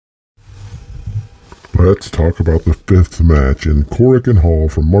Let's talk about the fifth match in Korakuen Hall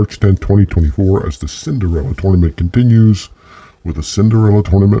from March 10, 2024 as the Cinderella Tournament continues with a Cinderella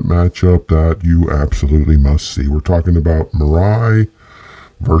Tournament matchup that you absolutely must see. We're talking about MIRAI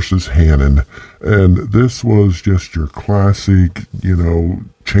versus Hanan, and this was just your classic,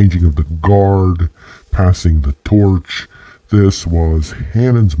 changing of the guard, passing the torch. This was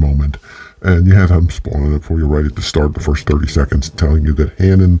Hanan's moment, and yet I'm spoiling it for you right at the start, the first 30 seconds, telling you that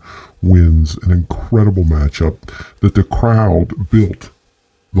Hanan wins an incredible matchup that the crowd built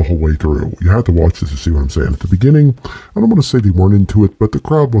the whole way through. You have to watch this to see what I'm saying. At the beginning, I don't want to say they weren't into it, but the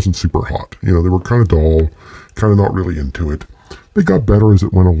crowd wasn't super hot. They were kind of dull, kind of not really into it. They got better as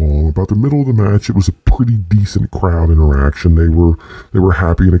it went along. About the middle of the match, it was a pretty decent crowd interaction. They were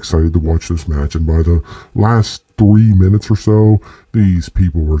happy and excited to watch this match, and by the last 3 minutes or so, these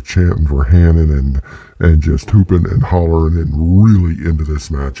people were chanting for Hanan and just hooping and hollering and really into this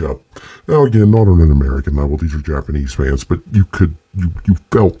matchup. Now again, not on an American level, these are Japanese fans, but you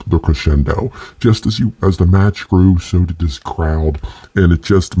felt the crescendo. Just as the match grew, so did this crowd, and it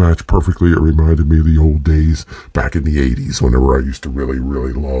just matched perfectly. It reminded me of the old days back in the 80s, whenever I used to really,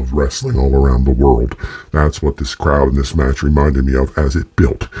 really love wrestling all around the world. That's what this crowd in this match reminded me of as it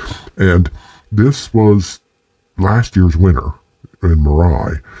built. And this was last year's winner in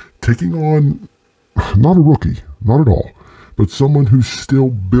MIRAI, taking on not a rookie, not at all, but someone who's still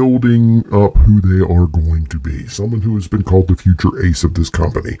building up who they are going to be. Someone who has been called the future ace of this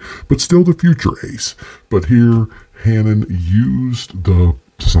company, but still the future ace. But here, Hanan used the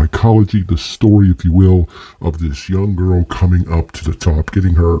psychology, the story, if you will, of this young girl coming up to the top,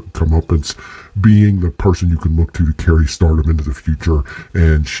 getting her comeuppance, being the person you can look to carry Stardom into the future,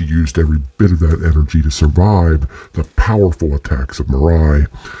 and she used every bit of that energy to survive the powerful attacks of MIRAI,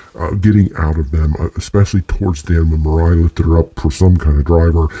 getting out of them, especially towards the end when MIRAI lifted her up for some kind of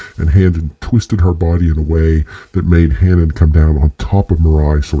driver, and Hanan twisted her body in a way that made Hanan come down on top of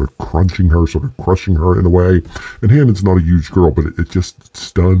MIRAI, sort of crunching her, sort of crushing her in a way. And Hanan's not a huge girl, but it just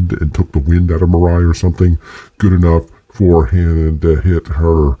stunned and took the wind out of MIRAI or something, good enough for Hanan to hit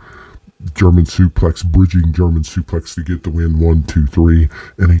her German suplex, bridging German suplex to get the win, 1, 2, 3,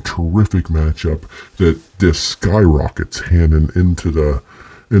 and a terrific matchup that just skyrockets Hanan into the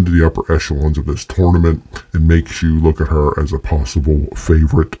upper echelons of this tournament and makes you look at her as a possible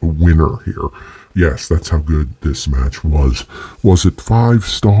favorite winner here. Yes, that's how good this match was. Was it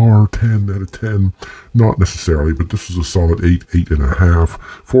 5-star, 10 out of 10? Not necessarily, but this was a solid 8, 8.5.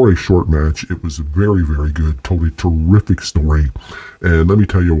 For a short match, it was very, very good. Told a terrific story. And let me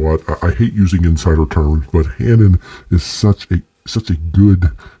tell you what, I hate using insider terms, but Hanan is such a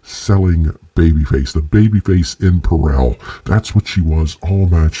good selling babyface. The babyface in Perel. That's what she was all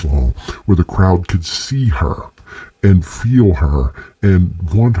match long, where the crowd could see her and feel her and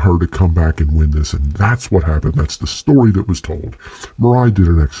want her to come back and win this, and that's what happened. That's the story that was told. MIRAI did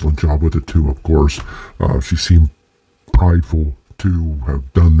an excellent job with it too, of course. She seemed prideful to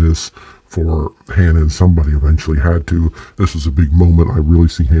have done this for Hanan. Somebody eventually had to. This was a big moment. I really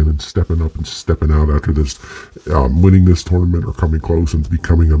see Hanan stepping up and stepping out after this, winning this tournament or coming close and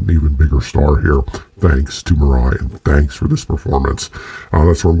becoming an even bigger star here. Thanks to MIRAI, and thanks for this performance.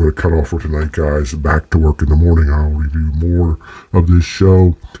 That's where I'm going to cut off for tonight, guys. Back to work in the morning. I'll review more of this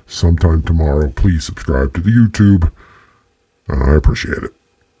show sometime tomorrow. Please subscribe to the YouTube, and I appreciate it.